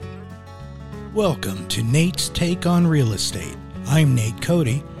Welcome to Nate's Take on Real Estate. I'm Nate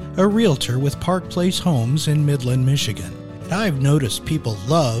Cody, a realtor with Park Place Homes in Midland, Michigan. And I've noticed people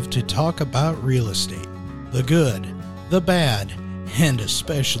love to talk about real estate. The good, the bad, and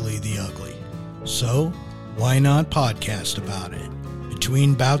especially the ugly. So, why not podcast about it?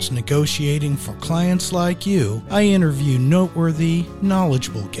 Between bouts negotiating for clients like you, I interview noteworthy,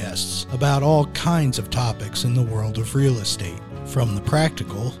 knowledgeable guests about all kinds of topics in the world of real estate. From the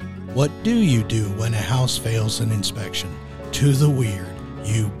practical, what do you do when a house fails an inspection, to the weird,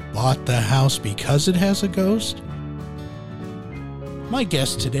 you bought the house because it has a ghost? My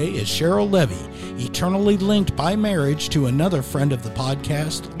guest today is Cheryl Levy, eternally linked by marriage to another friend of the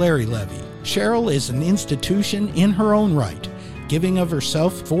podcast, Larry Levy. Cheryl is an institution in her own right, giving of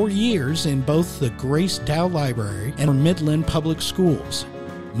herself for years in both the Grace Dow Library and Midland Public Schools.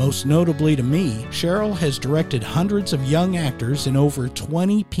 Most notably to me, Cheryl has directed hundreds of young actors in over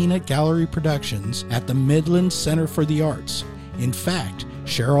 20 peanut gallery productions at the Midland Center for the Arts. In fact,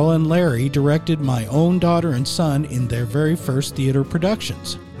 Cheryl and Larry directed my own daughter and son in their very first theater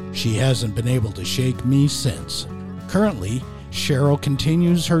productions. She hasn't been able to shake me since. Currently, Cheryl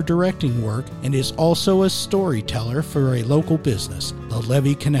continues her directing work and is also a storyteller for a local business, the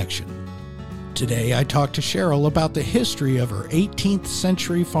Levy Connection. Today, I talked to Cheryl about the history of her 18th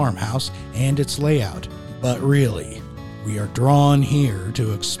century farmhouse and its layout. But really, we are drawn here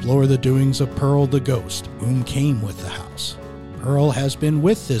to explore the doings of Pearl the Ghost, whom came with the house. Pearl has been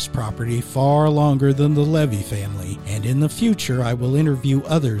with this property far longer than the Levy family, and in the future I will interview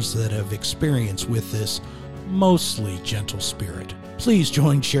others that have experience with this mostly gentle spirit. Please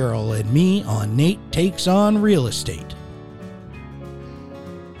join Cheryl and me on Nate Takes on Real Estate.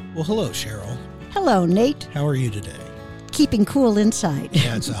 Well, hello, Cheryl. Hello, Nate. How are you today? Keeping cool inside.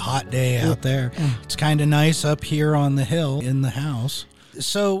 Yeah, it's a hot day out there. It's kind of nice up here on the hill in the house.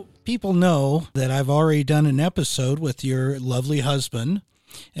 So people know that I've already done an episode with your lovely husband,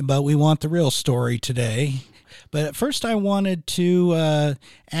 but we want the real story today. But at first I wanted to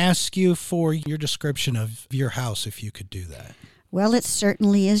ask you for your description of your house, if you could do that. Well, it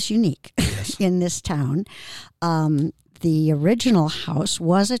certainly is unique in this town. The original house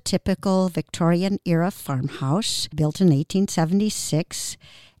was a typical Victorian-era farmhouse built in 1876,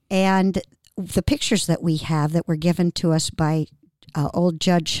 and the pictures that we have that were given to us by old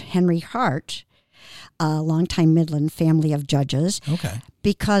Judge Henry Hart, a longtime Midland family of judges,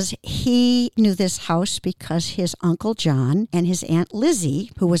 because he knew this house because his Uncle John and his Aunt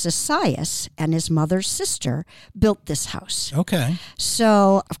Lizzie, who was a Sias and his mother's sister, built this house. Okay.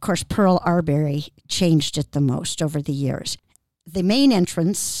 So, of course, Pearl Arbery changed it the most over the years. The main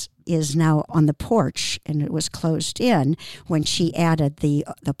entrance is now on the porch, and it was closed in when she added the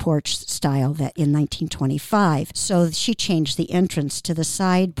porch style that in 1925. So she changed the entrance to the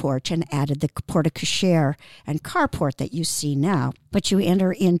side porch and added the porte-cochere and carport that you see now. But you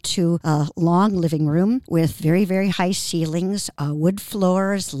enter into a long living room with very, very high ceilings, wood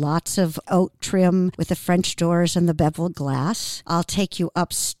floors, lots of oak trim with the French doors and the beveled glass. I'll take you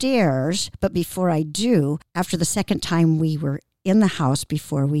upstairs, but before I do, after the second time we were in the house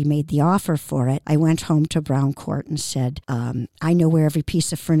before we made the offer for it, I went home to Brown Court and said, I know where every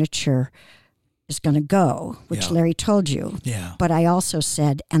piece of furniture is going to go, which Larry told you. Yeah. But I also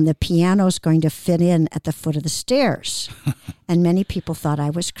said, and the piano's going to fit in at the foot of the stairs. And many people thought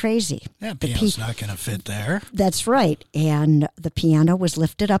I was crazy. That piano's not going to fit there. That's right. And the piano was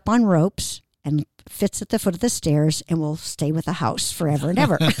lifted up on ropes and fits at the foot of the stairs and will stay with the house forever and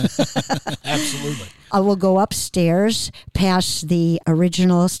ever. Absolutely. I will go upstairs past the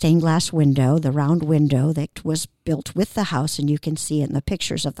original stained glass window, the round window that was built with the house, and you can see it in the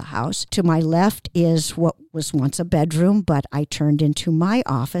pictures of the house. To my left is what was once a bedroom, but I turned into my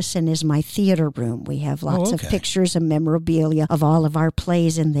office and is my theater room. We have lots of pictures and memorabilia of all of our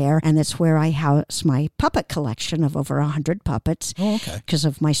plays in there, and it's where I house my puppet collection of over 100 puppets because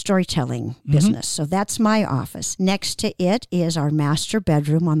of my storytelling business. So that's my office. Next to it is our master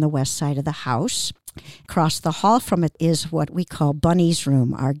bedroom on the west side of the house. Across the hall from it is what we call Bunny's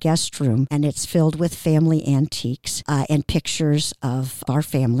room, our guest room, and it's filled with family antiques and pictures of our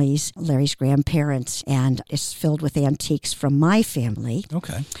families, Larry's grandparents, and it's filled with antiques from my family.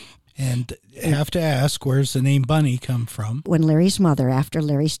 Okay. And I have to ask, where's the name Bunny come from? When Larry's mother, after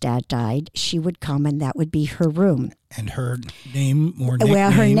Larry's dad died, she would come and that would be her room. And her name or nickname?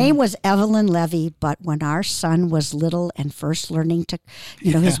 Well, her name was Evelyn Levy, but when our son was little and first learning to,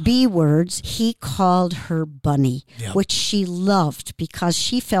 his B words, he called her Bunny, which she loved because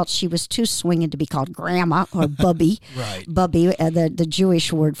she felt she was too swinging to be called Grandma or Bubby. Right. Bubby, the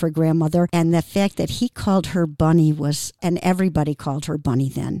Jewish word for grandmother. And the fact that he called her Bunny and everybody called her Bunny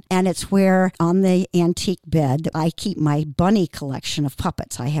then. And it's where on the antique bed, I keep my bunny collection of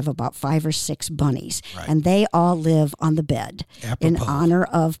puppets. I have about 5 or 6 bunnies, and they all live on the bed in honor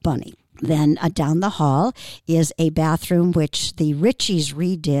of Bunny. Then down the hall is a bathroom which the Richies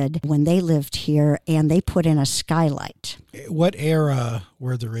redid when they lived here, and they put in a skylight. What era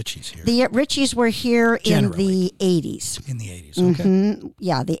were the Richies here? The Richies were here Generally. in the 80s. In the 80s, okay. Mm-hmm.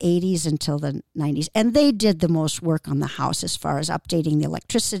 Yeah, the 80s until the 90s. And they did the most work on the house as far as updating the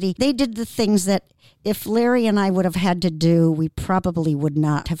electricity. They did the things that if Larry and I would have had to do, we probably would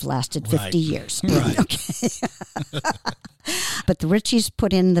not have lasted 50 years. Right. Okay. But the Richies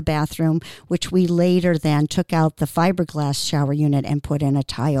put in the bathroom, which we later then took out the fiberglass shower unit and put in a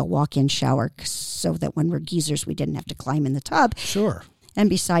tile walk-in shower so that when we're geezers, we didn't have to climb in the tub. Sure. And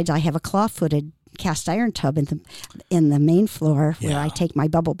besides, I have a claw-footed cast iron tub in the main floor where I take my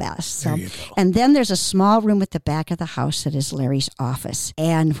bubble baths. So, there you go. And then there's a small room at the back of the house that is Larry's office.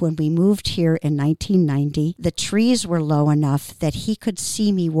 And when we moved here in 1990, the trees were low enough that he could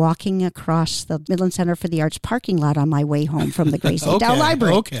see me walking across the Midland Center for the Arts parking lot on my way home from the Grace A. Dow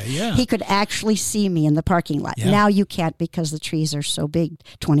Library. Okay, yeah. He could actually see me in the parking lot. Yeah. Now you can't because the trees are so big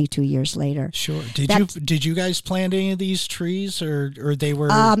 22 years later. Sure. Did you guys plant any of these trees or they were?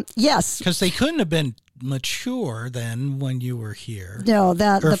 Yes. Because they couldn't have been mature then when you were here. No,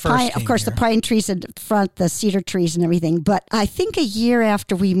 the pine, of course, here. the pine trees in front, the cedar trees and everything. But I think a year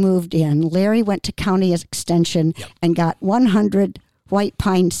after we moved in, Larry went to County Extension and got 100 white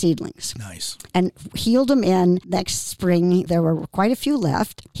pine seedlings. Nice. And healed them in. Next spring, there were quite a few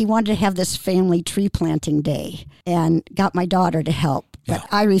left. He wanted to have this family tree planting day and got my daughter to help. But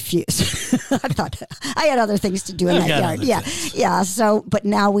I refused. I thought I had other things to do in that yard. Yeah. So, but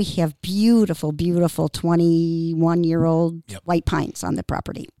now we have beautiful, beautiful 21-year-old white pines on the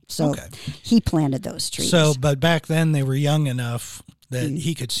property. So he planted those trees. So, but back then they were young enough that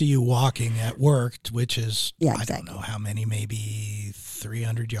he could see you walking at work, which is, I don't know how many, maybe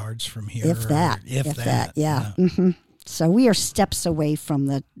 300 yards from here. If that. Yeah. Mm-hmm. So we are steps away from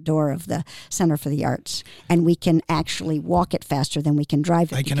the door of the Center for the Arts, and we can actually walk it faster than we can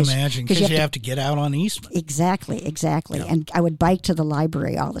drive it. I can imagine, because you have to get out on Eastman. Exactly. Yeah. And I would bike to the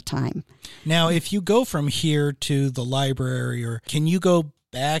library all the time. Now, if you go from here to the library, or can you go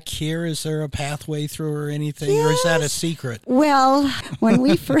back here? Is there a pathway through or anything, or is that a secret? Well, when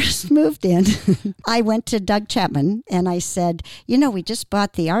we first moved in, I went to Doug Chapman and I said, we just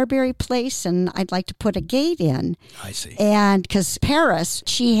bought the Arbery place and I'd like to put a gate in. I see. And because Paris,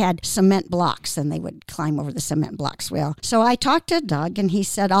 she had cement blocks and they would climb over the cement blocks. Well, so I talked to Doug and he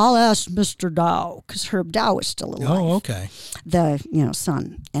said, I'll ask Mr. Dow, because Herb Dow is still alive. Oh, okay. The,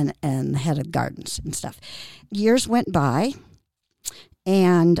 son and the head of gardens and stuff. Years went by.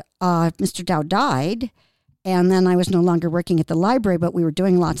 And Mr. Dow died, and then I was no longer working at the library, but we were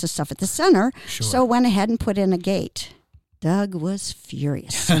doing lots of stuff at the center, so went ahead and put in a gate. Doug was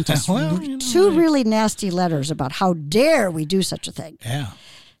furious. Sent us two really nasty letters about how dare we do such a thing. Yeah.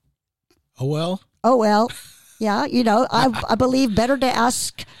 Oh, well. Yeah, I believe better to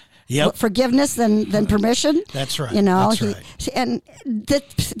ask forgiveness than permission. That's right. That's right. And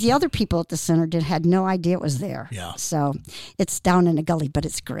the other people at the center had no idea it was there. Yeah. So it's down in a gully, but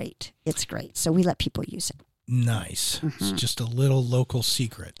it's great. It's great. So we let people use it. Nice. It's just a little local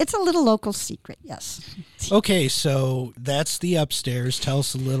secret. It's a little local secret, yes. Okay, so that's the upstairs. Tell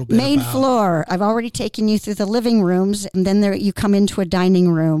us a little bit Main about... floor. I've already taken you through the living rooms, and then you come into a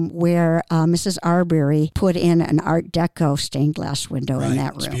dining room where Mrs. Arbery put in an Art Deco stained glass window in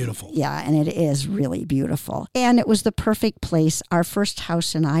that room. It's beautiful. Yeah, and it is really beautiful. And it was the perfect place. Our first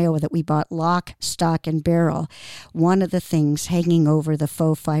house in Iowa that we bought, lock, stock, and barrel. One of the things hanging over the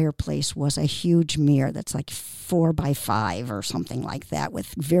faux fireplace was a huge mirror that's like 4x5 or something like that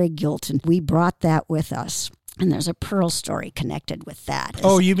with very gilt, and we brought that with us. And there's a Pearl story connected with that.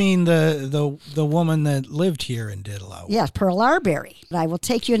 Oh, you mean the woman that lived here and did a lot? Yes, Pearl Arbery. I will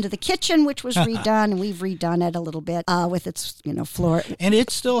take you into the kitchen, which was redone, and we've redone it a little bit with its floor. And it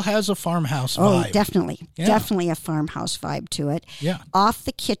still has a farmhouse vibe. Oh, definitely. Yeah. Definitely a farmhouse vibe to it. Yeah. Off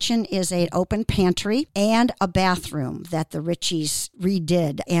the kitchen is an open pantry and a bathroom that the Richies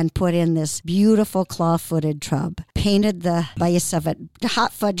redid and put in this beautiful claw-footed tub. Painted the base of it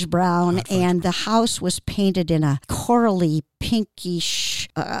hot fudge brown, and the house was painted in a corally pinkish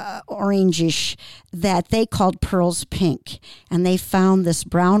orangish, that they called Pearl's pink. And they found this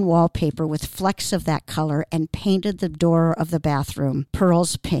brown wallpaper with flecks of that color and painted the door of the bathroom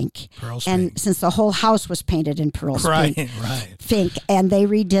Pearl's pink. Since the whole house was painted in Pearl's pink, and they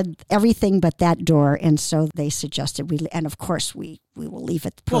redid everything but that door. And so they suggested and of course we will leave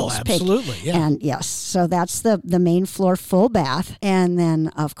it Pearl's pink. Absolutely, yeah. And yes, so that's the main floor full bath. And then,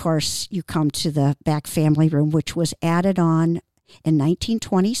 of course, you come to the back family room, which was added on in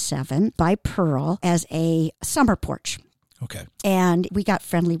 1927 by Pearl as a summer porch. Okay. And we got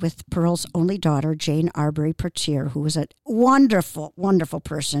friendly with Pearl's only daughter, Jane Arbery Portier, who was a wonderful, wonderful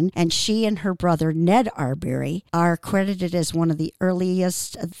person. And she and her brother, Ned Arbery, are credited as one of the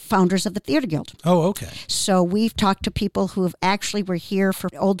earliest founders of the Theater Guild. Oh, okay. So we've talked to people who have actually were here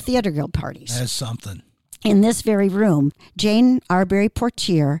for old Theater Guild parties. That's something. In this very room, Jane Arbery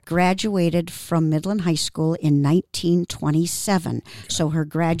Portier graduated from Midland High School in 1927. Okay. So her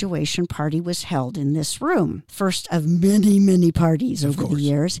graduation party was held in this room. First of many, many parties over the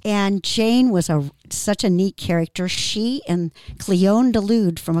years. And Jane was such a neat character. She and Cleone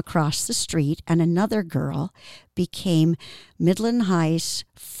DeLude from across the street and another girl became Midland High's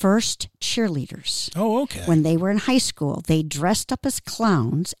first cheerleaders. Oh, okay. When they were in high school, they dressed up as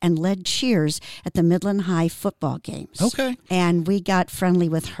clowns and led cheers at the Midland High football games. Okay. And we got friendly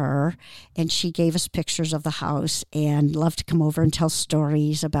with her, and she gave us pictures of the house and loved to come over and tell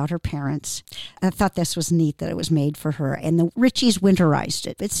stories about her parents. I thought this was neat that it was made for her. And the Richies winterized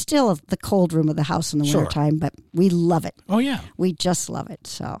it. It's still the cold room of the house in the wintertime, but we love it. Oh, yeah. We just love it.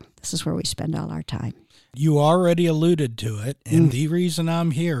 So this is where we spend all our time. You already alluded to it, and the reason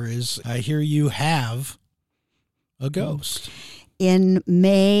I'm here is I hear you have a ghost. In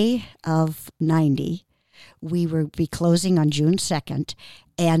May of 90, we would be closing on June 2nd,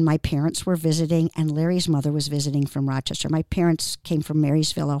 and my parents were visiting, and Larry's mother was visiting from Rochester. My parents came from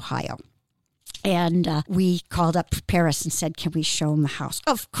Marysville, Ohio. And we called up Paris and said, can we show them the house?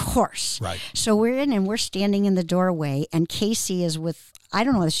 Of course. Right. So we're in and we're standing in the doorway, and Casey is with, I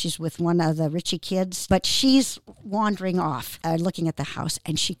don't know if she's with one of the Ritchie kids, but she's wandering off, looking at the house,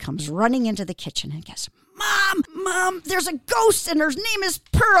 and she comes running into the kitchen and goes, Mom, there's a ghost, and her name is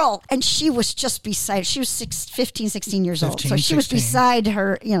Pearl. And she was just beside, she was 15, 16 years old. So she was beside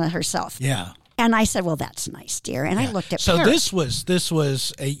her, herself. Yeah. And I said, well, that's nice, dear. And I looked at Paris. So this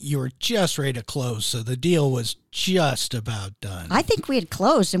was you were just ready to close. So the deal was just about done. I think we had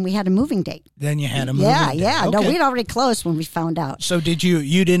closed and we had a moving date. Then you had a moving date. Yeah. Okay. No, we'd already closed when we found out. So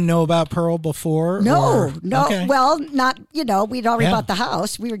you didn't know about Pearl before? No. Okay. Well, not, we'd already bought the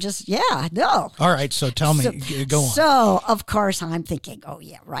house. We were just, no. All right. So tell me, go on. So, of course, I'm thinking, oh,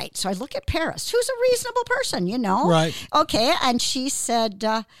 yeah, right. So I look at Paris, who's a reasonable person, Right. Okay. And she said,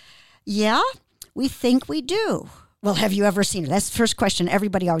 yeah. We think we do. Well, have you ever seen her? That's the first question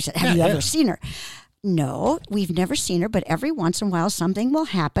everybody always said. Have you ever seen her? No, we've never seen her, but every once in a while something will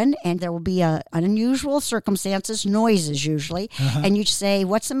happen and there will be unusual circumstances, noises usually, and you say,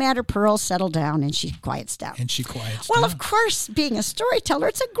 what's the matter, Pearl? Settle down, and she quiets down. Well, of course, being a storyteller,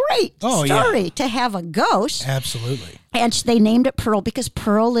 it's a great story to have a ghost. Absolutely. And they named it Pearl because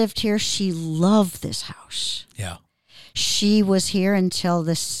Pearl lived here. She loved this house. Yeah. She was here until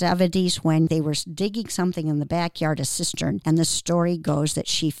the 70s when they were digging something in the backyard, a cistern. And the story goes that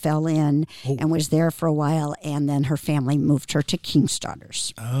she fell in and was there for a while. And then her family moved her to King's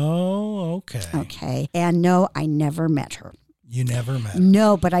Daughters. Oh, okay. Okay. And no, I never met her. You never met her?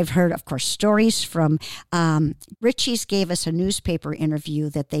 No, but I've heard, of course, stories from Ritchie's gave us a newspaper interview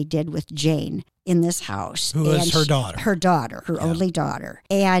that they did with Jane in this house. Who was her daughter? Her only daughter.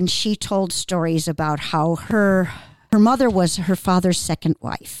 And she told stories about how her mother was her father's second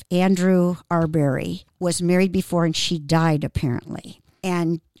wife. Andrew Arbery was married before and she died apparently.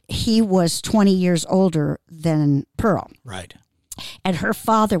 And he was 20 years older than Pearl. Right. And her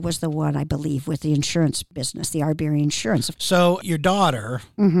father was the one, I believe, with the insurance business, the Arbery Insurance. So your daughter,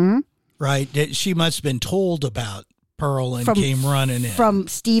 right, she must have been told about Pearl and came running in. From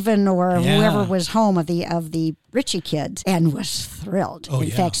Stephen or whoever was home of the Ritchie kids and was thrilled.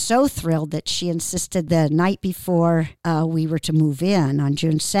 In fact, so thrilled that she insisted the night before we were to move in on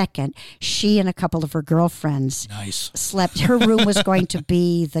June 2nd, she and a couple of her girlfriends slept. Her room was going to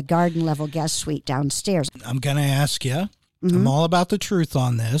be the garden level guest suite downstairs. I'm going to ask you, I'm all about the truth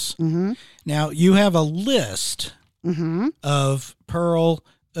on this. Now, you have a list of Pearl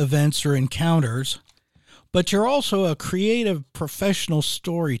events or encounters, but you're also a creative professional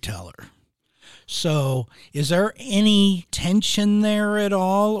storyteller. So is there any tension there at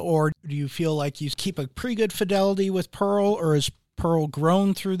all, or do you feel like you keep a pretty good fidelity with Pearl, or has Pearl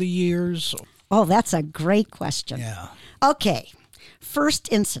grown through the years? Oh, that's a great question. Yeah. Okay.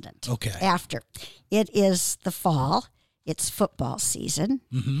 First incident. Okay. After. It is the fall. It's football season.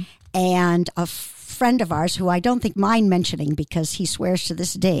 Mm-hmm. And a friend of ours, who I don't think mind mentioning because he swears to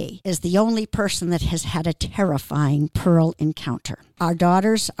this day, is the only person that has had a terrifying Pearl encounter. Our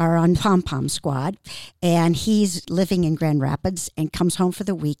daughters are on pom-pom squad, and he's living in Grand Rapids and comes home for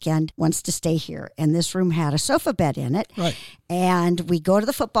the weekend, wants to stay here. And this room had a sofa bed in it. Right. And we go to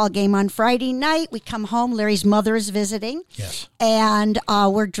the football game on Friday night. We come home. Larry's mother is visiting. Yes. And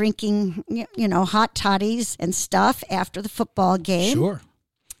we're drinking, hot toddies and stuff after the football game. Sure.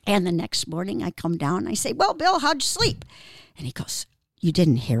 And the next morning I come down and I say, well, Bill, how'd you sleep? And he goes, you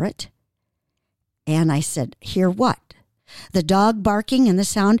didn't hear it? And I said, hear what? The dog barking and the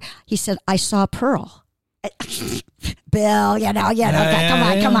sound? He said, I saw Pearl. Bill,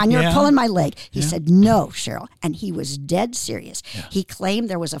 come on, you're pulling my leg. He said, no, Cheryl. And he was dead serious. Yeah. He claimed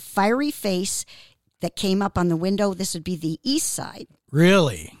there was a fiery face that came up on the window. This would be the east side.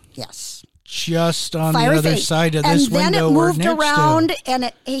 Really? Yes. Just on the other side of this window. And then it moved around,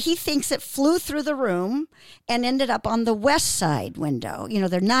 and he thinks it flew through the room and ended up on the west side window.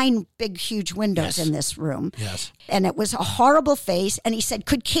 There are 9 big, huge windows in this room. Yes. And it was a horrible face. And he said,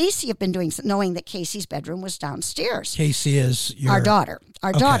 could Casey have been doing, knowing that Casey's bedroom was downstairs? Casey is our daughter.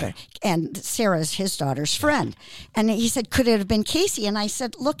 Our daughter. And Sarah's his daughter's friend. And he said, could it have been Casey? And I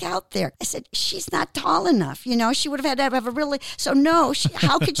said, look out there. I said, she's not tall enough. She would have had to have a really... So no,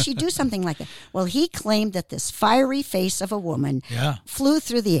 how could she do something like that? Well, he claimed that this fiery face of a woman flew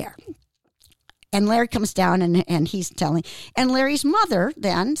through the air. And Larry comes down and he's telling. And Larry's mother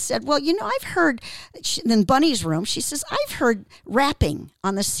then said, well, I've heard, in Bunny's room, she says, I've heard rapping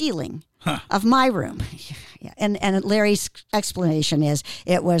on the ceiling of my room. And Larry's explanation is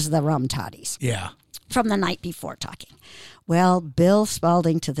it was the rum toddies. Yeah. From the night before talking. Well, Bill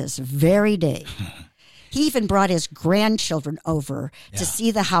Spalding to this very day. He even brought his grandchildren over to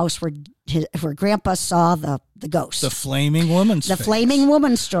see the house where Grandpa saw the ghost. The flaming woman's The flaming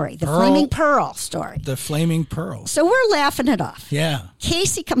woman story. The flaming Pearl story. The flaming Pearl. So we're laughing it off. Yeah.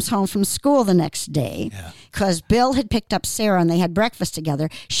 Casey comes home from school the next day because Bill had picked up Sarah and they had breakfast together.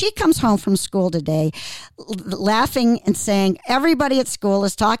 She comes home from school today laughing and saying, everybody at school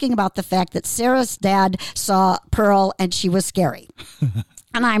is talking about the fact that Sarah's dad saw Pearl and she was scary.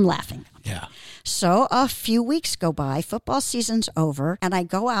 And I'm laughing. Yeah. So a few weeks go by, football season's over, and I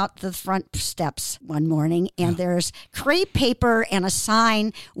go out the front steps one morning, and there's crepe paper and a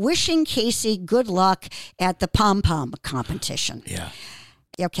sign wishing Casey good luck at the pom-pom competition. Yeah.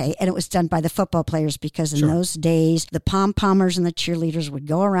 Okay, and it was done by the football players because in those days, the pom-pommers and the cheerleaders would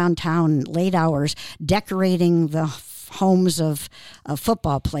go around town late hours decorating the homes of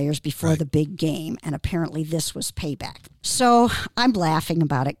football players before the big game, and apparently this was payback. So I'm laughing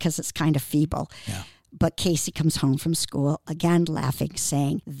about it because it's kind of feeble. Yeah. But Casey comes home from school, again laughing,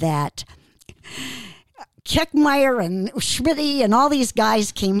 saying that Keckmeyer and Schmitty and all these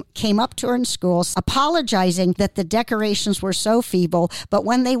guys came up to her in school apologizing that the decorations were so feeble, but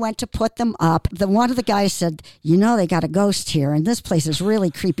when they went to put them up, one of the guys said, they got a ghost here, and this place is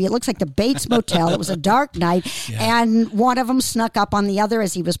really creepy. It looks like the Bates Motel. It was a dark night, and one of them snuck up on the other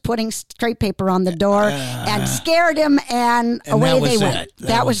as he was putting crepe paper on the door and scared him, and away they went.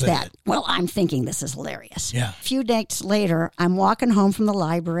 That was that. Well, I'm thinking this is hilarious. Yeah. A few days later, I'm walking home from the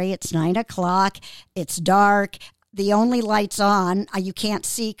library. It's 9:00. It's dark. The only lights on, you can't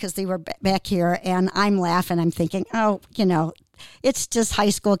see because they were back here. And I'm laughing. I'm thinking, it's just high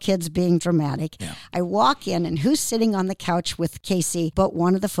school kids being dramatic. Yeah. I walk in, and who's sitting on the couch with Casey but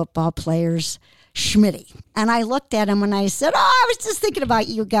one of the football players, Schmitty. And I looked at him and I said, I was just thinking about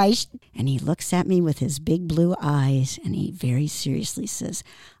you guys. And he looks at me with his big blue eyes, and he very seriously says,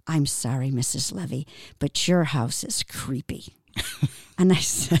 I'm sorry, Mrs. Levy, but your house is creepy. And I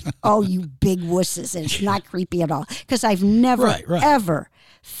said, oh, you big wusses. And it's not creepy at all. Because I've never, ever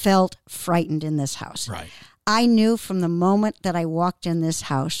felt frightened in this house. Right. I knew from the moment that I walked in this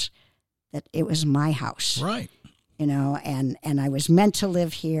house that it was my house. Right. And I was meant to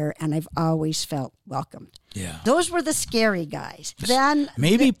live here, and I've always felt welcomed. Yeah. Those were the scary guys. Then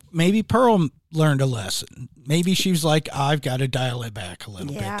maybe Pearl learned a lesson. Maybe she was like, I've got to dial it back a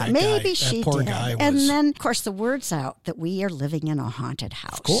little bit. That poor guy was. And then, of course, the word's out that we are living in a haunted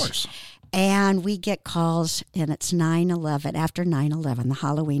house. Of course. And we get calls, and it's 9/11, after 9/11, the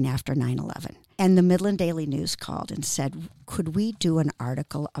Halloween after 9/11. And the Midland Daily News called and said, could we do an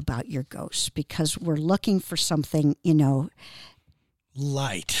article about your ghosts? Because we're looking for something,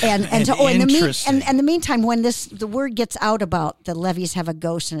 light and interesting. In the meantime, when the word gets out about the Levies have a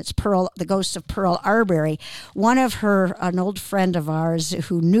ghost, and it's Pearl, the ghost of Pearl Arbery, one of an old friend of ours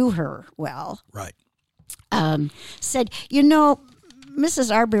who knew her well, right, said,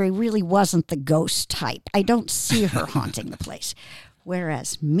 Mrs. Arbery really wasn't the ghost type. I don't see her haunting the place.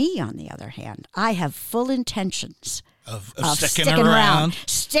 Whereas me, on the other hand, I have full intentions of sticking around.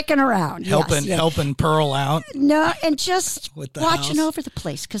 Sticking around. Helping Pearl out. No, and just watching house. over the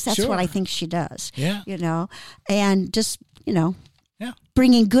place, because that's what I think she does. Yeah. And just, Yeah.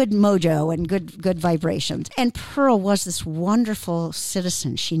 bringing good mojo and good vibrations. And Pearl was this wonderful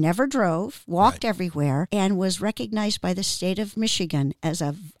citizen. She never drove, walked everywhere, and was recognized by the state of Michigan as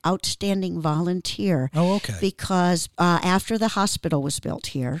an outstanding volunteer. Oh, okay. Because after the hospital was built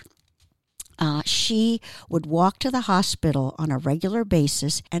here, she would walk to the hospital on a regular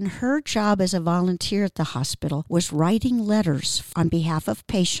basis, and her job as a volunteer at the hospital was writing letters on behalf of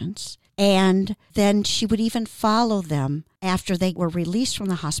patients. And then she would even follow them after they were released from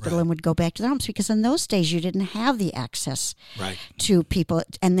the hospital and would go back to their homes, because in those days you didn't have the access to people,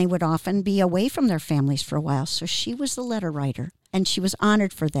 and they would often be away from their families for a while. So she was the letter writer, and she was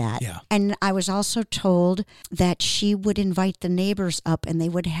honored for that. Yeah. And I was also told that she would invite the neighbors up, and they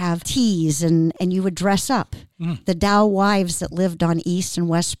would have teas, and you would dress up. The Dow wives that lived on East and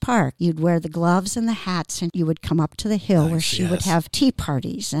West Park, you'd wear the gloves and the hats, and you would come up to the hill where she would have tea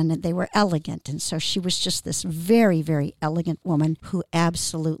parties, and they were elegant. And so she was just this very, very elegant woman who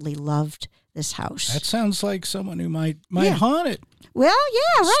absolutely loved this house. That sounds like someone who might haunt it. Well,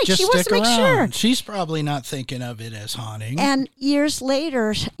 yeah, right. Just she wants to make sure. She's probably not thinking of it as haunting. And years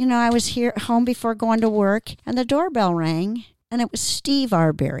later, I was here home before going to work, and the doorbell rang, and it was Steve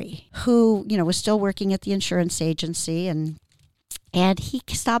Arbery, who, was still working at the insurance agency, and he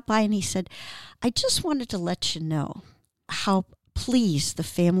stopped by and he said, "I just wanted to let you know how pleased the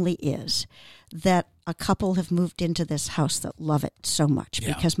family is that a couple have moved into this house that love it so much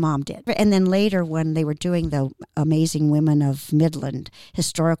because Mom did." And then later, when they were doing the Amazing Women of Midland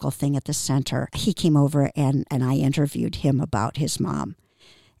historical thing at the center, he came over and I interviewed him about his mom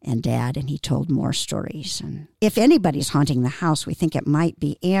and Dad, and he told more stories. And if anybody's haunting the house, we think it might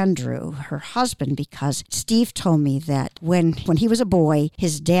be Andrew, her husband, because Steve told me that when he was a boy,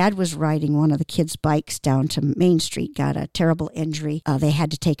 his dad was riding one of the kids' bikes down to Main Street, got a terrible injury. They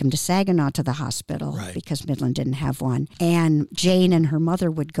had to take him to Saginaw to the hospital because Midland didn't have one. And Jane and her mother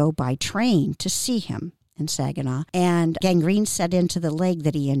would go by train to see him in Saginaw. And gangrene set into the leg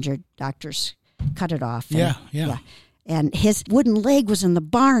that he injured. Doctors cut it off. Yeah. And his wooden leg was in the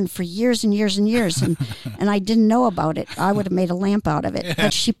barn for years and years and years. And I didn't know about it. I would have made a lamp out of it.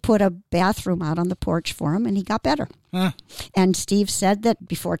 But she put a bathroom out on the porch for him, and he got better. And Steve said that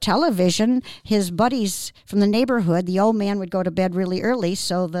before television, his buddies from the neighborhood, the old man would go to bed really early,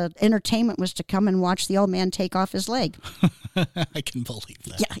 so the entertainment was to come and watch the old man take off his leg. I can believe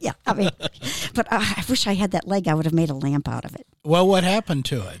that. Yeah. I mean, but I wish I had that leg. I would have made a lamp out of it. Well, what happened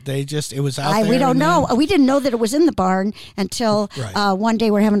to it? It was out there? We don't know. We didn't know that it was in the barn until one day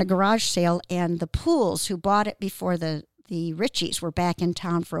we're having a garage sale, and the Pools, who bought it before the Richies, were back in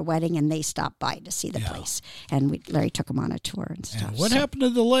town for a wedding, and they stopped by to see the place. And Larry took them on a tour and stuff. And what happened to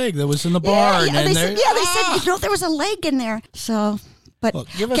the leg that was in the barn? They said there was a leg in there. So, but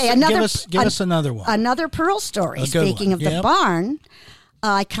give us another one. Another Pearl story. Speaking of the barn,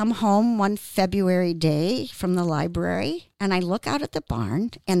 I come home one February day from the library, and I look out at the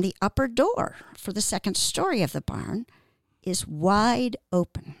barn, and the upper door for the second story of the barn is wide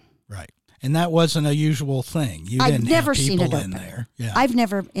open. Right. And that wasn't a usual thing. I've never seen it in open. there. Yeah. I've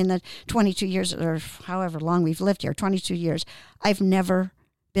never, in the 22 years or however long we've lived here, 22 years, I've never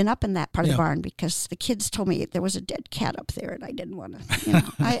been up in that part of the barn because the kids told me there was a dead cat up there, and I didn't want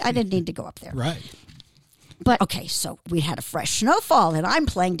to, I didn't need to go up there. Right. But, okay, so we had a fresh snowfall, and I'm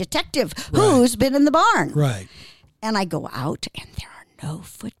playing detective. Who's been in the barn? Right. And I go out, and there are no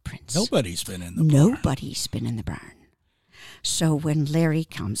footprints. Nobody's been in the barn. Nobody's been in the barn. So when Larry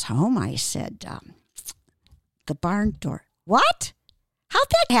comes home, I said, the barn door. What? How'd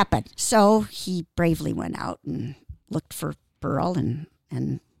that happen? So he bravely went out and looked for Pearl,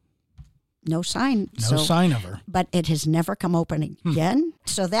 and no sign. No sign of her. But it has never come open again.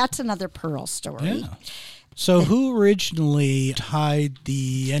 So that's another Pearl story. Yeah. So who originally tied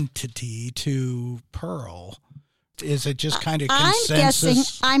the entity to Pearl? Is it just kind of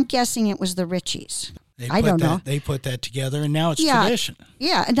consensus? I'm guessing it was the Richies. I don't know. They put that together, and now it's tradition.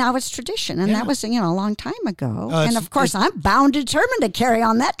 Yeah, and now it's tradition, and that was a long time ago. And of course, I'm bound and determined to carry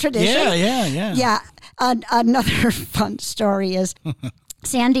on that tradition. Yeah. Yeah. Another fun story is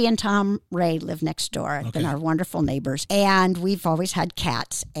Sandy and Tom Ray live next door. They've been our wonderful neighbors. And we've always had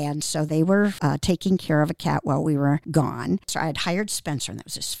cats. And so they were taking care of a cat while we were gone. So I had hired Spencer, and that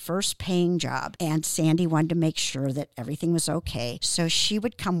was his first paying job. And Sandy wanted to make sure that everything was okay. So she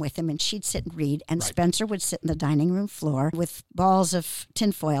would come with him, and she'd sit and read. And Spencer would sit in the dining room floor with balls of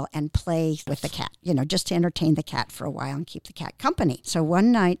tinfoil and play with the cat, just to entertain the cat for a while and keep the cat company. So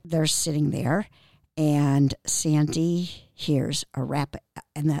one night they're sitting there, and Sandy hears a rap,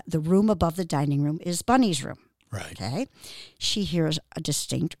 and the room above the dining room is Bunny's room. Right. Okay. She hears a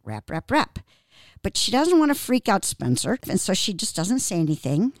distinct rap, rap, rap. But she doesn't want to freak out Spencer, and so she just doesn't say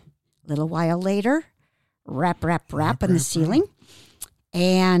anything. A little while later, rap, rap, rap in the ceiling.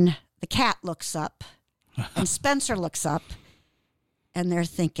 And the cat looks up, and Spencer looks up, and they're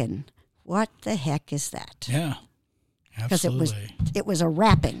thinking, what the heck is that? Yeah. Because it was a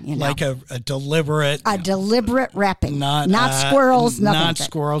rapping, like a deliberate rapping, not squirrels,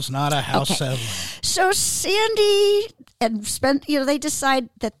 not a house settling. So Sandy and they decide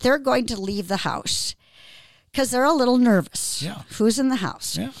that they're going to leave the house because they're a little nervous. Yeah, who's in the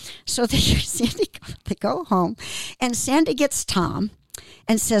house? Yeah. So they go home, and Sandy gets Tom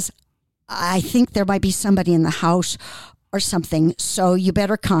and says, "I think there might be somebody in the house or something, so you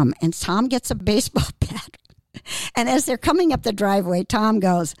better come." And Tom gets a baseball bat. And as they're coming up the driveway, Tom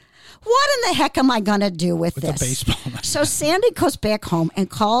goes, what in the heck am I going to do with this? The baseball. So Sandy goes back home and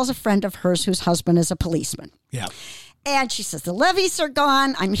calls a friend of hers whose husband is a policeman. Yeah. And she says, the levies are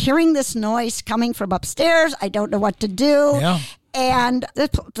gone. I'm hearing this noise coming from upstairs. I don't know what to do. Yeah. And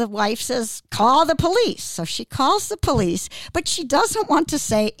the wife says, call the police. So she calls the police, but she doesn't want to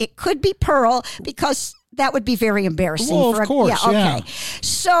say it could be Pearl because that would be very embarrassing. Well, of course, yeah.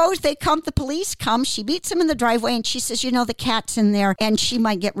 So the police come. She meets him in the driveway, and she says, the cat's in there, and she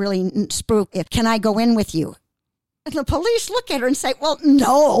might get really spooked. Can I go in with you? And the police look at her and say, well,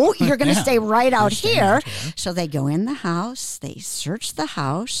 no, you're going to stay right out here. So they go in the house. They search the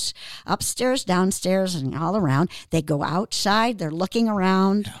house, upstairs, downstairs, and all around. They go outside. They're looking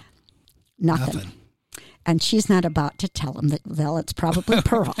around. Yeah. Nothing. And she's not about to tell him that, well, it's probably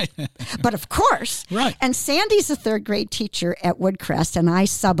Pearl. But of course. Right. And Sandy's a third grade teacher at Woodcrest, and I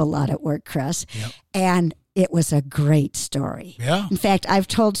sub a lot at Woodcrest. Yep. And it was a great story. Yeah. In fact, I've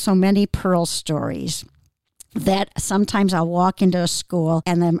told so many Pearl stories that sometimes I'll walk into a school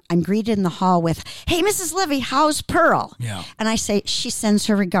and then I'm greeted in the hall with, hey, Mrs. Levy, how's Pearl? Yeah. And I say, she sends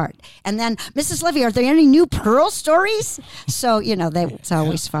her regard. And then, Mrs. Levy, are there any new Pearl stories? So, it's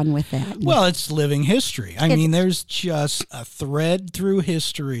always fun with that. Well, it's living history. I mean, there's just a thread through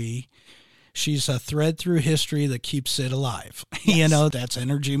history. She's a thread through history that keeps it alive. Yes. That's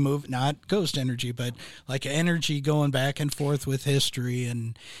energy not ghost energy, but like energy going back and forth with history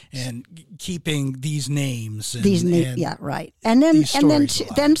and keeping these names. Yeah, right. And then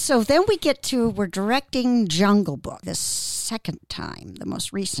we get to, we're directing Jungle Book this second time, the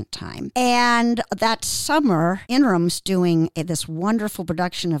most recent time. And that summer, Interim's doing this wonderful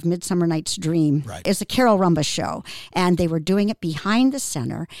production of Midsummer Night's Dream. Right. It's a Carol Rumba show. And they were doing it behind the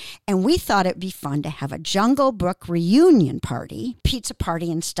center. And we thought it'd be fun to have a Jungle Book reunion party, pizza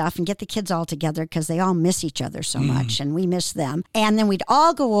party and stuff, and get the kids all together because they all miss each other so much, and we miss them. And then we'd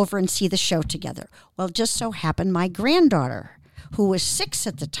all go over and see the show together. Well, it just so happened my granddaughter, who was 6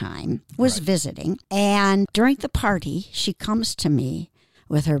 at the time, was visiting. And during the party, she comes to me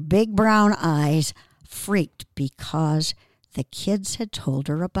with her big brown eyes, freaked because the kids had told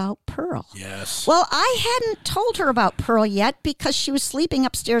her about Pearl. Yes. Well, I hadn't told her about Pearl yet because she was sleeping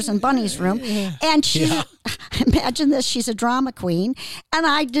upstairs in Bunny's room. And imagine this, she's a drama queen, and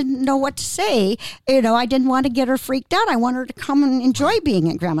I didn't know what to say. I didn't want to get her freaked out. I want her to come and enjoy being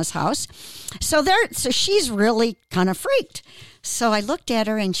at Grandma's house. So she's really kind of freaked. So I looked at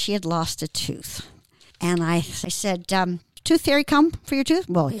her, and she had lost a tooth. And I said, Tooth Fairy come for your tooth?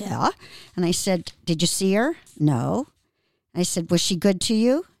 Well, yeah. And I said, did you see her? No. I said, was she good to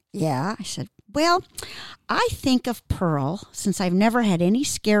you? Yeah. I said, well, I think of Pearl, since I've never had any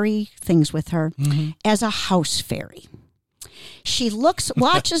scary things with her, as a house fairy. She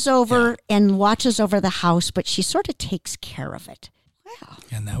watches over the house, but she sort of takes care of it. Wow.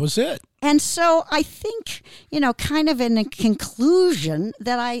 And that was it. And so I think, kind of in a conclusion,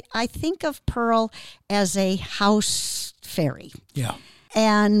 that I think of Pearl as a house fairy. Yeah.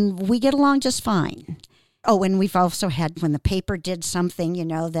 And we get along just fine. Oh, and we've also had, when the paper did something,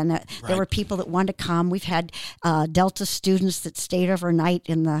 then there were people that wanted to come. We've had Delta students that stayed overnight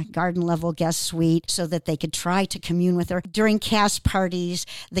in the garden level guest suite so that they could try to commune with her. During cast parties,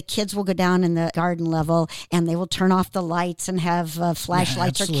 the kids will go down in the garden level and they will turn off the lights and have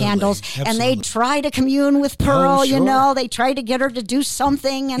flashlights or candles. Absolutely. And they try to commune with Pearl, Oh, sure. They try to get her to do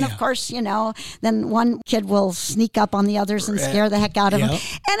something. And of course, then one kid will sneak up on the others and scare the heck out of them.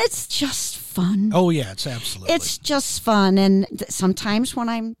 And it's just fun. Oh, yeah, it's absolutely. It's just fun. And sometimes when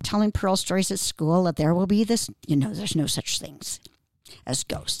I'm telling Pearl stories at school, there will be this, there's no such things as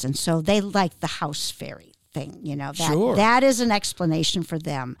ghosts. And so they like the house fairy thing, Sure. That is an explanation for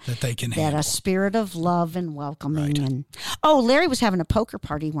them. That they can That handle. a spirit of love and welcoming. Right. And Larry was having a poker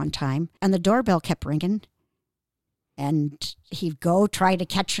party one time and the doorbell kept ringing. And he'd go try to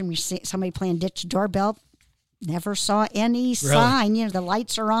catch him. You see somebody playing ditch doorbell. Never saw any sign. The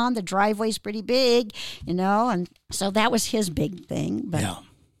lights are on. The driveway's pretty big, and so that was his big thing. But Yeah.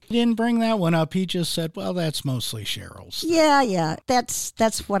 He didn't bring that one up. He just said, well, that's mostly Cheryl's. yeah.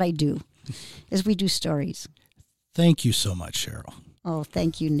 That's what I do, is we do stories. Thank you so much, Cheryl. Oh,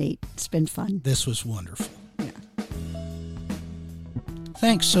 thank you, Nate. It's been fun. This was wonderful. Yeah.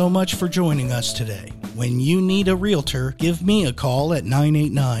 Thanks so much for joining us today. When you need a realtor, give me a call at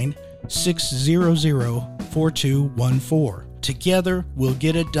 989-600-4214. Together, we'll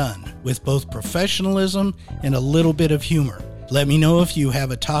get it done with both professionalism and a little bit of humor. Let me know if you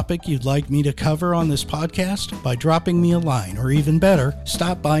have a topic you'd like me to cover on this podcast by dropping me a line, or even better,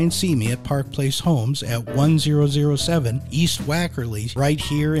 stop by and see me at Park Place Homes at 1007 East Wackerly, right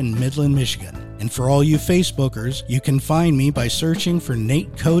here in Midland, Michigan. And for all you Facebookers, you can find me by searching for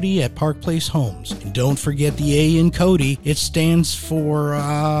Nate Cody at Park Place Homes. And don't forget the A in Cody. It stands for,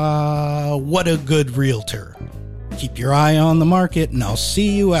 what a good realtor. Keep your eye on the market, and I'll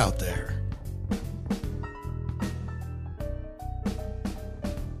see you out there.